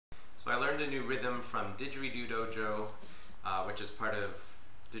So I learned a new rhythm from Didgeridoo Dojo, which is part of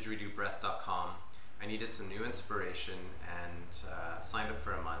didgeridoobreath.com. I needed some new inspiration and signed up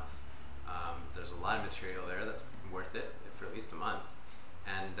for a month. There's a lot of material there that's worth it for at least a month.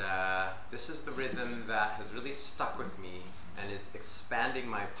 And this is the rhythm that has really stuck with me and is expanding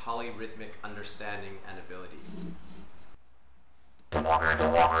my polyrhythmic understanding and ability.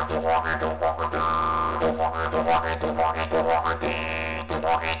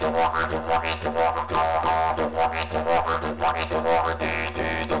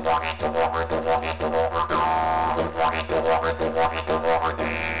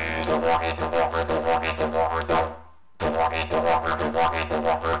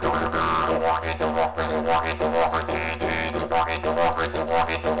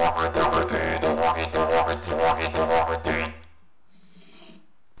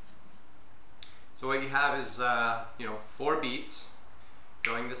 So what you have is, 4 beats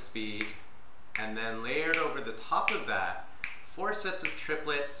going the speed, and then layered over the top of that, 4 sets of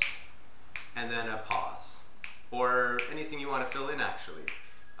triplets, and then a pause, or anything you want to fill in actually.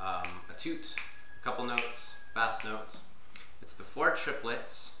 A toot, a couple notes, fast notes. It's the 4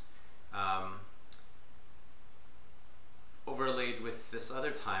 triplets overlaid with this other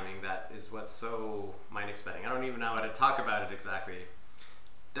timing that is what's so mind-expanding. I don't even know how to talk about it exactly.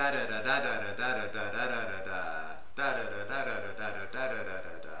 Da da da da da da da da da da da da da da da da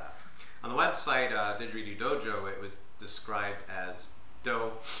da da. On the website Didgeridoo Dojo, it was described as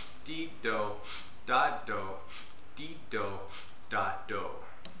do, dee do, da do, dee do, da do.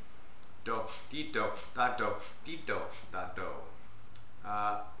 Do, dee do, da do, dee do, da do.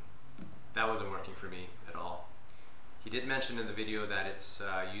 That wasn't working for me at all. He did mention in the video that it's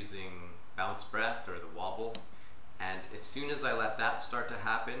using bounce breath or the wobble, and as soon as I let that start to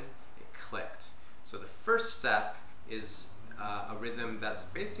happen, it clicked. So the first step is a rhythm that's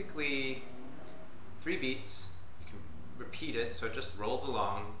basically 3 beats. You can repeat it so it just rolls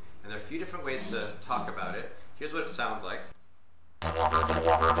along, and there are a few different ways to talk about it. Here's what it sounds like.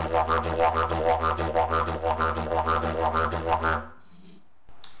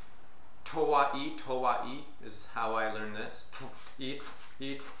 Towa-i is how I learned this.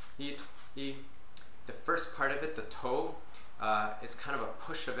 The first part of it, the toe, it's kind of a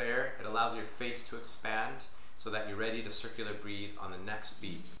push of air. It allows your face to expand so that you're ready to circular breathe on the next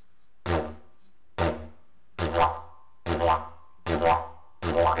beat.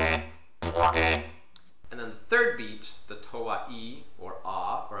 And then the third beat, the towa-i or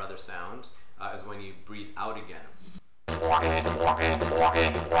ah or other sound, is when you breathe out again.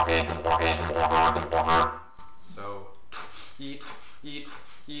 So, eat,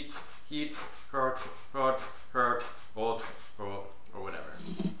 hurt, or whatever.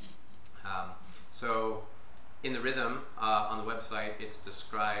 So, in the rhythm on the website, it's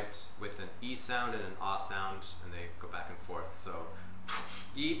described with an e sound and an ah sound, and they go back and forth. So,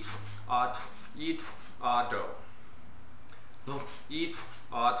 eat, ah, do. Eat, ah, do.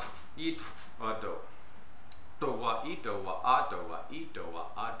 Do-wa-i, do-wa-a, do-wa-i,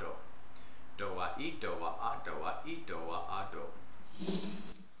 do-wa-a, do. Do-wa-i, do-wa-a, do-wa-i, do-wa-a,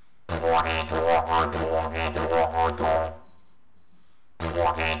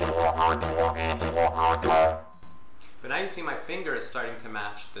 do. But now you see my finger is starting to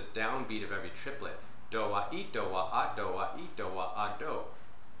match the downbeat of every triplet. Do-wa-i, do-wa-a, do-wa-i, do-wa-a, do.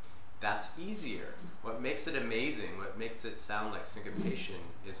 That's easier. What makes it amazing, what makes it sound like syncopation,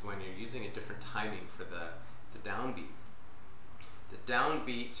 is when you're using a different timing for the downbeat. The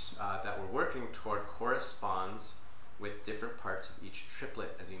downbeat that we're working toward corresponds with different parts of each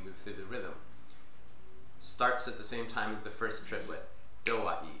triplet as you move through the rhythm. Starts at the same time as the first triplet,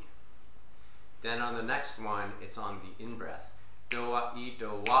 do-wa-i. Then on the next one, it's on the in-breath. Do-wa-i,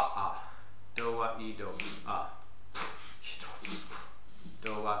 do-wa-a. Do-wa-i, do-a.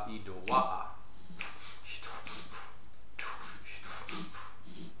 Do-wa-i, do-wa-a.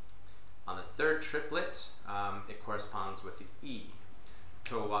 On the third triplet, it corresponds with the E.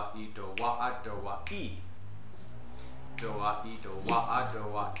 Do-wa-i, do-wa-a, do-wa-i. Do-wa-i, do-wa-a,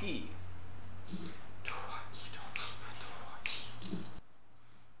 do-wa-i.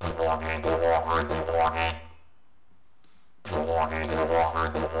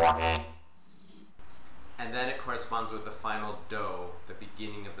 And then it corresponds with the final do, the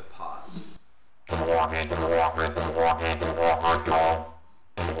beginning of the pause.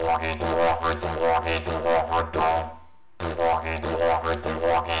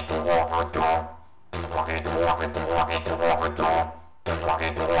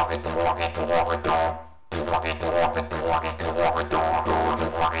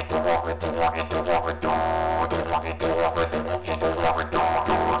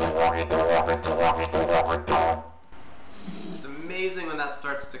 It's amazing when that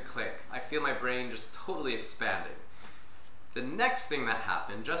starts to click. I feel my brain just totally expanding. The next thing that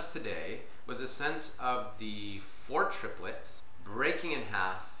happened just today was a sense of the 4 triplets breaking in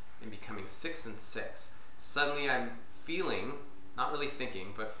half and becoming 6 and 6. Suddenly I'm feeling, not really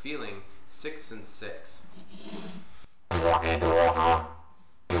thinking, but feeling 6 and 6.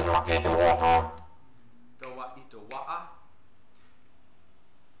 Dowa ito wa'a.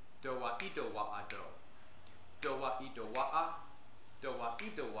 Dowa ito wa'a do. Dowa ito wa'a. Dowa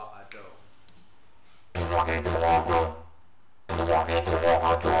ito wa'a do.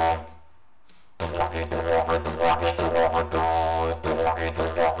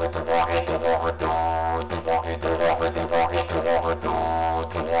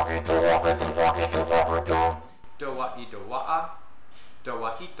 Dowa ito wa'a.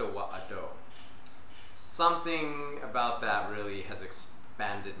 Dowa ito wa'a do. Something about that really has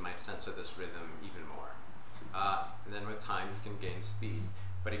expanded my sense of this rhythm even more. And then with time you can gain speed.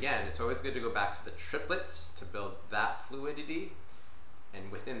 But again, it's always good to go back to the triplets to build that fluidity.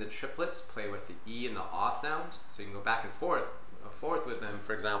 And within the triplets, play with the E and the ah sound. So you can go back and forth with them,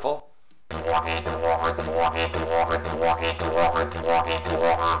 for example. You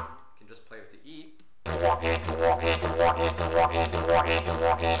can just play with the E.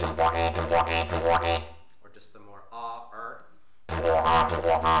 Or just the more ah,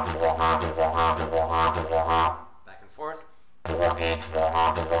 back and forth.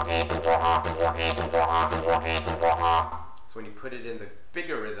 So when you put it in the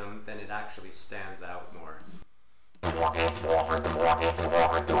bigger rhythm, then it actually stands out more.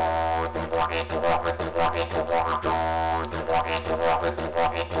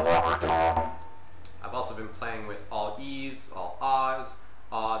 I've also been playing with all E's, all ahs,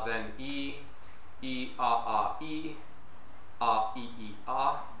 ah then E, ah, E, ah, E,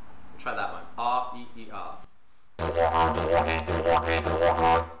 ah. Try that one, ah, E, ah.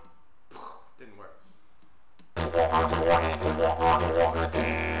 Didn't work.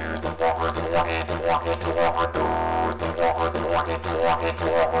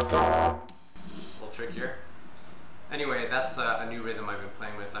 Little trick here. Anyway, that's a new rhythm I've been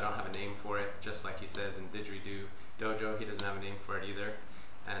playing with. I don't have a name for it, just like he says in Didgeridoo. Dojo, he doesn't have a name for it either.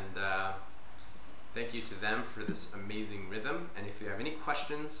 And thank you to them for this amazing rhythm. And if you have any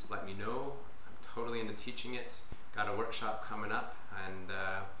questions, let me know. I'm totally into teaching it. Got a workshop coming up, and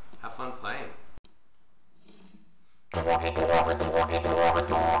have fun playing.